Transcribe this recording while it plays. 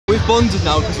we've bonded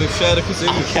now because we've shared a kazoo.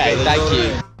 Okay, thank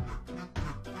you.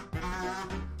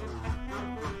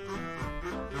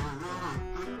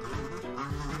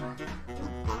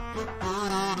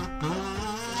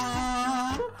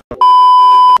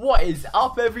 What is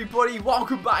up, everybody?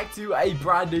 Welcome back to a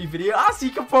brand new video. As you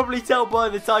can probably tell by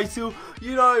the title,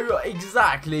 you know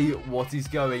exactly what is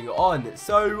going on.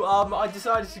 So I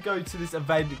decided to go to this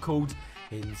event called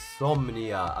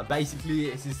Insomnia, and basically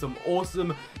this is some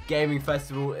awesome gaming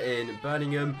festival in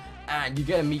Birmingham, and you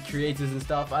get to meet creators and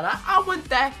stuff. And I went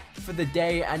there for the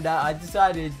day, and I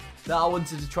decided that I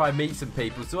wanted to try and meet some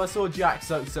people. So I saw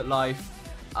JackSucksAtLife,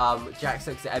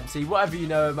 JackSucksAtMC, whatever you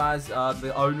know him as,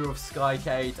 the owner of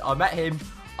Skycade. I met him.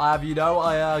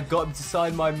 I got him to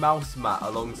sign my mouse mat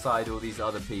alongside all these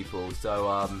other people. So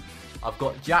I've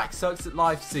got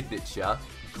JackSucksAtLife signature,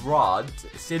 Grant,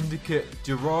 Syndicate,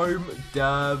 Jerome,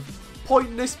 Derv,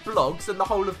 Pointless Blogs, and the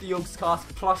whole of the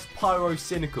Yogscast, plus Pyro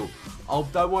Cynical. Oh,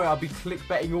 don't worry, I'll be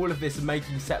clickbaiting all of this and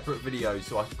making separate videos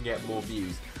so I can get more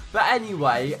views. But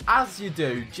anyway, as you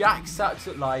do,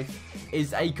 JackSucksAtLife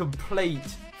is a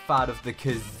complete fan of the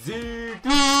Kazoo.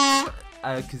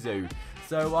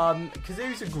 So,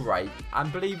 Kazoos are great,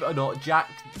 and believe it or not, Jack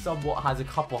somewhat has a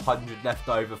couple hundred left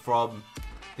over from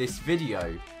this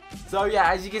video. So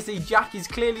yeah, as you can see, Jack is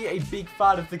clearly a big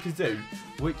fan of the Kazoo,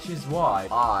 which is why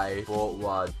I bought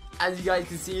one. As you guys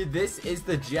can see, this is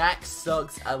the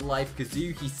JackSucksAtLife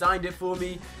Kazoo. He signed it for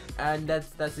me, and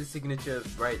that's his signature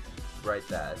right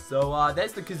there. So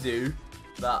there's the Kazoo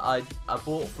that I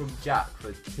bought from Jack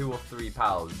for £2 or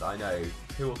 £3. I know,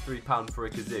 £2 or £3 for a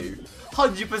Kazoo.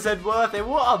 100% worth it.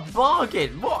 What a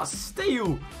bargain! What a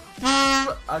steal!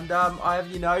 And I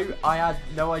had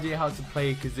no idea how to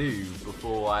play a Kazoo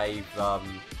before I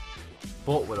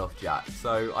bought one off Jack.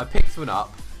 So I picked one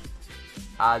up,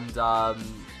 and I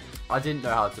didn't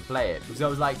know how to play it because I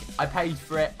was like, I paid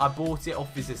for it. I bought it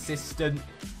off his assistant.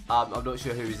 I'm not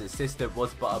sure who his assistant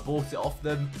was, but I bought it off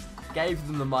them, gave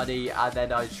them the money, and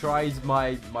then I tried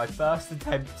my first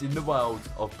attempt in the world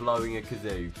of blowing a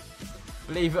Kazoo.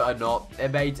 Believe it or not, it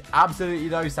made absolutely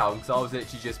no sound because I was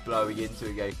literally just blowing into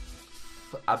it, going,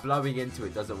 and blowing into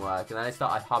it doesn't work, and then I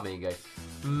started humming and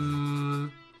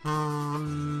going,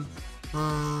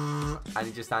 and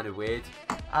it just sounded weird.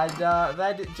 And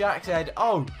then Jack said,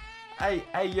 "Oh, hey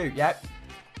you, yep.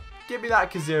 Give me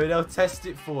that Kazoo and I'll test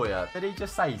it for you." Did he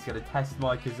just say he's going to test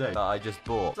my Kazoo that I just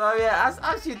bought? So yeah,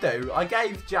 as you do, I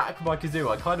gave Jack my Kazoo.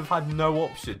 I kind of had no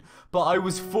option, but I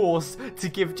was forced to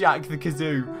give Jack the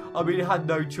Kazoo. I mean, I had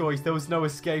no choice. There was no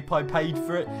escape. I paid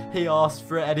for it. He asked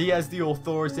for it, and he has the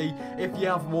authority. If you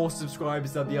have more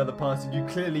subscribers than the other person, you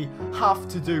clearly have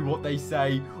to do what they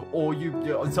say, or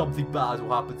something bad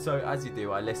will happen. So as you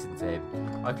do, I listened to him.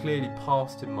 I clearly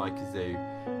passed him my Kazoo,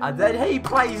 and then he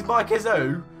plays my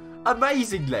Kazoo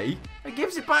amazingly and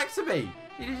gives it back to me.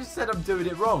 He just said I'm doing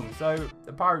it wrong, so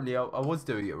apparently I was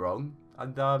doing it wrong,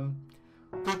 and I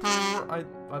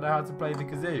know how to play the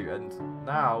Kazoo, and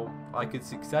now I can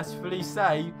successfully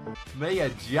say me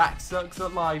and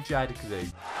JackSucksAtLife shared a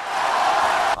Kazoo.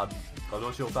 I'm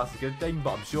not sure if that's a good thing,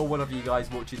 but I'm sure one of you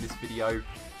guys watching this video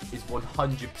is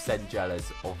 100%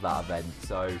 jealous of that event,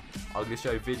 so I'm going to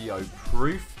show video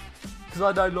proof. Because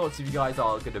I know lots of you guys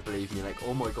aren't going to believe me, like,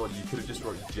 oh my god, you could have just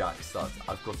wrote Jack Sucks.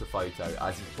 I've got a photo,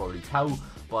 as you can probably tell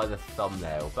by the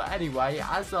thumbnail. But anyway,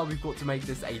 as we've got to make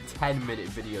this a 10-minute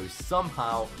video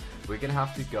somehow, we're going to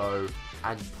have to go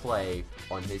and play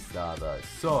on his server.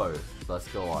 So, let's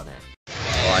go on it.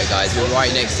 Alright guys, we're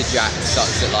right next to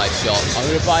JackSucksAtLife shop. I'm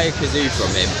going to buy a Kazoo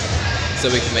from him, so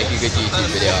we can make a good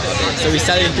YouTube video out of it. So he's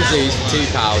selling Kazoos for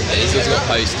 £2, and he's also got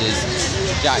posters.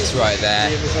 Jack's right there.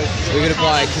 So we're going to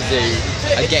buy a Kazoo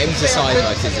and get him to sign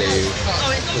my Kazoo,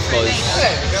 because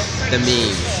the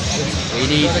meme. We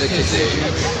need the Kazoo.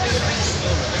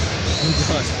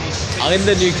 I'm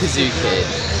the new Kazoo kid.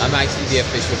 I'm actually the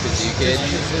official Kazoo kid.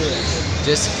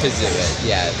 Just Kazoo it,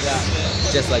 yeah.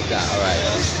 Just like that, alright.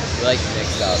 Like,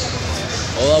 next up.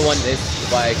 All I want is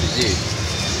to buy a Kazoo.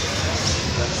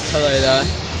 Hello there.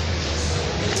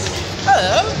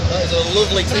 Hello. That is a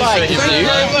lovely t-shirt, Kazoo.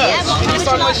 Can you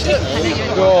sign my shirt?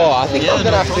 Sure, I think I'm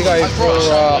going to have to go for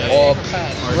a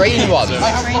green one.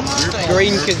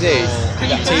 Green Kazoo.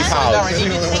 £2.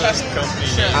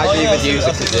 How do you even use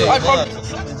a Kazoo?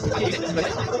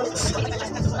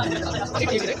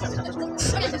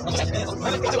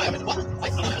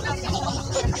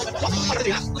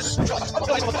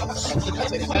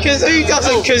 Kazoo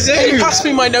doesn't Kazoo! Pass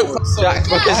me my notebook. Jack,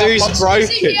 my Kazoo's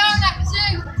broken.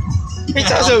 It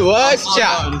doesn't work,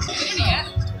 Jack.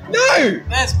 No!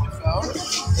 There's my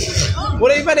phone.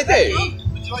 What are you going to do?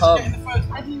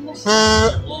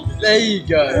 There you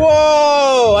go.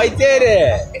 Whoa! I did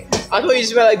it! I thought you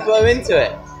just meant like blow into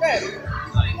it.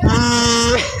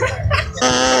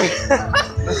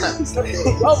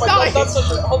 Oh my god, that's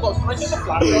such a... Hold on, can I get the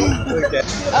flash on? Okay.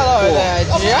 Hello there,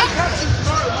 Jack.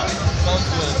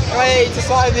 Ready to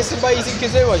sign this amazing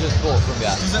kazoo I just bought from you?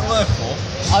 Does it work for?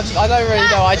 I don't really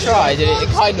know. I tried and it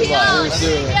kind of works.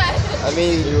 I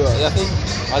mean,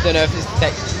 I don't know if it's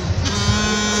tech.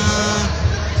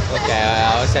 Okay,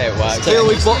 I'll say it works. Still,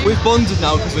 we've bonded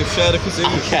now because we've shared a kazoo.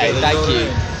 Okay, thank you.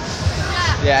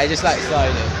 Yeah, I just like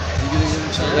signing.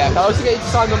 Yeah, can I also get you to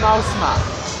sign the mouse mat?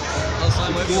 I'll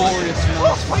sign my glorious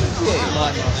mouse. Thank you.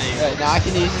 Now I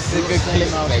can use this as a good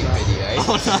clickbait video.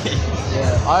 Oh, nice.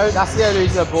 Yeah, that's the only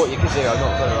reason I bought your kazoo, I'm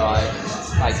not gonna lie.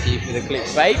 Thank you for the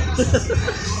clickbait.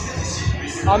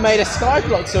 I made a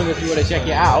Skyblock song if you want to check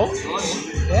it out.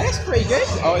 Yeah, it's pretty good.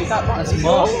 Oh, is that one?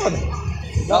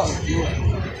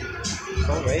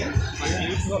 Sorry.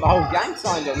 You've got the whole gang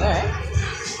signed on there.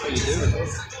 What are you doing?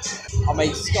 I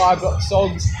made Skyblock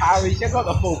songs, parodies, I've got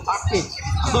the full package.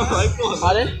 Alright, go on.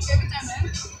 Pardon? You have to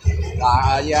check it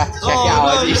out. No, I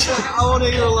want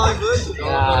to hear a live version.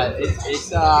 It's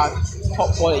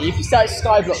top quality. If you search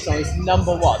Skyblock song, it's #1. You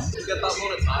get that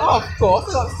monetized? Oh, of course,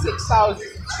 I've got 6,000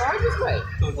 subscribers, mate.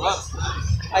 Congrats.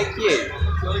 Thank you. Do you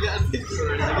want to get a picture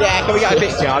or anything? Yeah, can we get a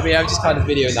picture? I mean, I'm just kind of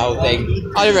videoing the whole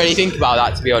thing. I didn't really think about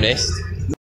that, to be honest.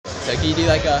 So can you do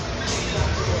like a...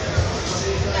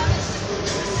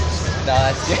 No,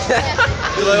 that's good.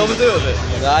 Did I overdo it a bit?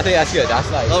 No, I think that's good.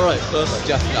 That's like... Alright, perfect.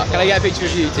 Just enough. Can I get a picture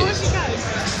of you too?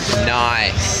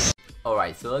 Nice.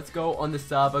 Alright, so let's go on the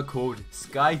server called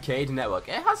Skycade Network.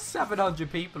 It has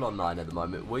 700 people online at the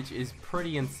moment, which is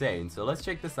pretty insane. So let's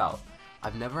check this out.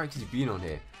 I've never actually been on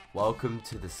here. Welcome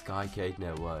to the Skycade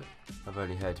Network. I've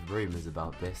only heard rumors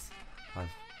about this.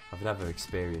 I've never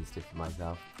experienced it for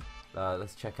myself.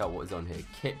 Let's check out what is on here.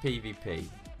 Kit PvP.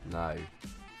 No.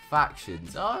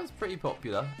 Factions. Oh, it's pretty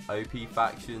popular. OP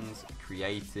factions,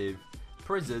 creative,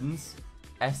 prisons,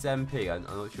 SMP. I'm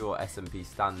not sure what SMP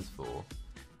stands for.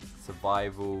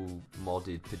 Survival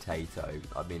modded potato.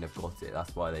 I mean, I've got it.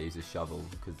 That's why they use a shovel,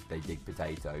 because they dig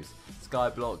potatoes.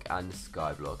 Skyblock and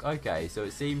Skyblock. Okay, so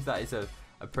it seems that it's a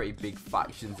pretty big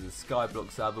faction to the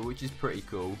Skyblock server, which is pretty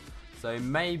cool. So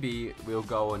maybe we'll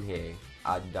go on here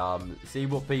and see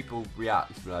what people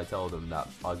react when I tell them that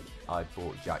I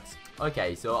bought Jack's.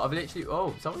 Okay, so I've literally...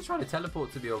 Oh, someone's trying to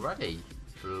teleport to me already.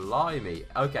 Blimey.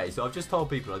 Okay, so I've just told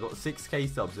people I got 6k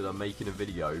subs and I'm making a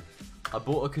video. I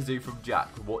bought a kazoo from Jack.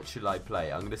 What should I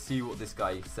play? I'm going to see what this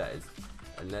guy says.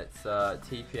 And let's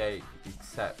TPA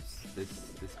accepts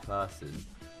this person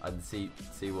and see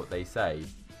what they say.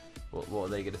 What are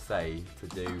they going to say to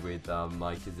do with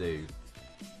my kazoo?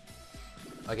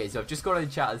 Okay, so I've just got in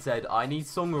the chat and said I need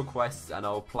song requests and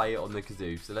I'll play it on the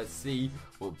kazoo. So let's see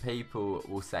what people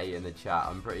will say in the chat.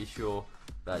 I'm pretty sure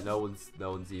that no one's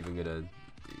even gonna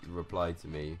reply to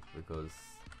me because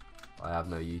I have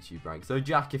no YouTube rank. So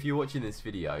Jack, if you're watching this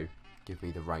video, give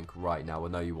me the rank right now. I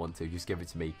know you want to. Just give it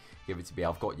to me. Give it to me.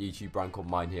 I've got YouTube rank on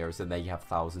mine here, so they have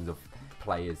thousands of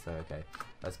players. So okay,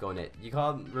 let's go on it. You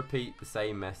can't repeat the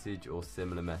same message or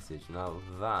similar message. Now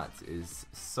that is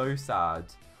so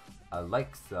sad.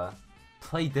 Alexa,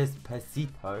 play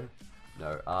Despacito.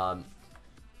 No,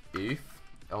 oof.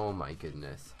 Oh my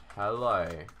goodness. Hello.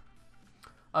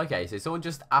 Okay, so someone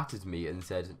just added me and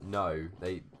said no.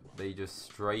 They just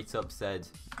straight up said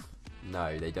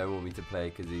no. They don't want me to play a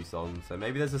kazoo song. So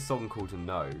maybe there's a song called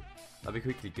No. Let me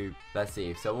quickly Google. Let's see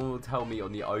if someone will tell me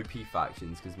on the OP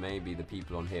factions, because maybe the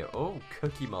people on here. Oh,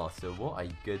 Cookie Master. What a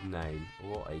good name.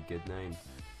 What a good name.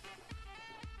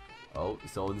 Oh,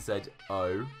 someone said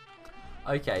oh.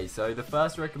 Okay, so the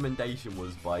first recommendation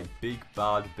was by Big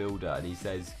Bad Builder, and he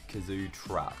says Kazoo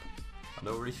Trap. I'm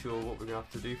not really sure what we're gonna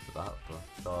have to do for that, but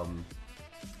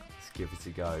let's give it a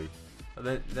go.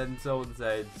 And then someone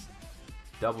said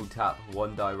Double Tap,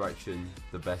 One Direction,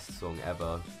 the best song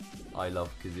ever. I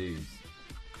love kazoos.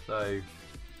 So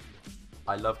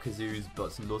I love kazoos,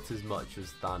 but not as much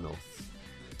as Thanos.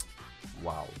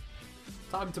 Wow.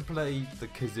 Time to play the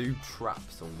Kazoo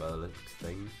Trap song by the looks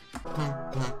thing.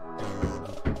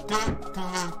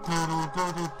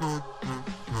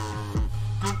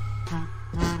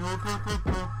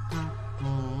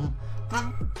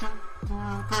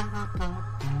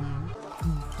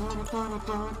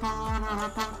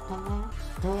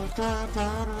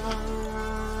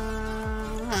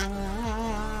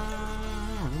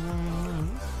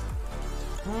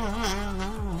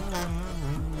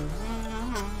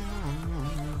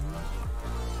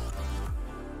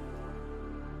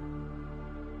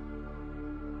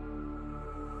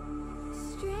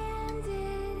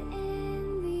 Stranded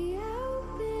in the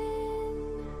open.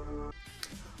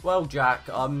 Well, Jack,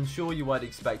 I'm sure you weren't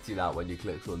expecting that when you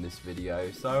clicked on this video.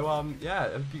 So, yeah, I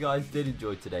hope you guys did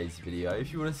enjoy today's video.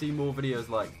 If you want to see more videos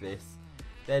like this,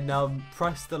 then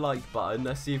press the like button.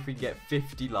 Let's see if we can get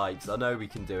 50 likes. I know we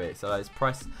can do it. So let's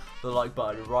press the like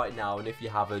button right now. And if you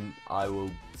haven't, I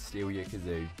will steal your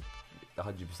kazoo.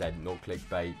 100% not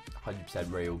clickbait,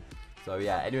 100% real. So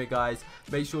yeah, anyway guys,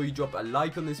 make sure you drop a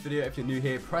like on this video. If you're new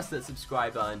here, press that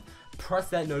subscribe button, press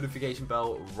that notification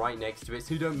bell right next to it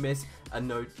so you don't miss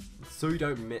a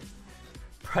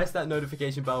press that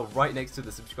notification bell right next to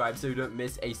the subscribe so you don't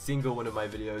miss a single one of my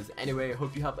videos. Anyway, I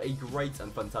hope you have a great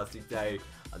and fantastic day,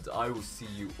 and I will see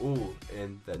you all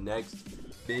in the next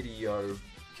video.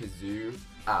 Kazoo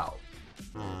out.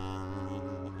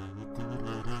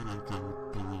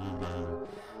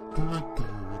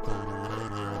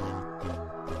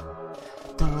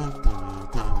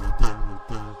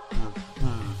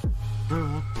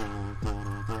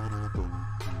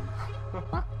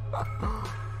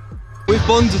 We've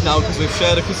bonded now because we've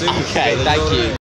shared a kazoo. Okay, thank you.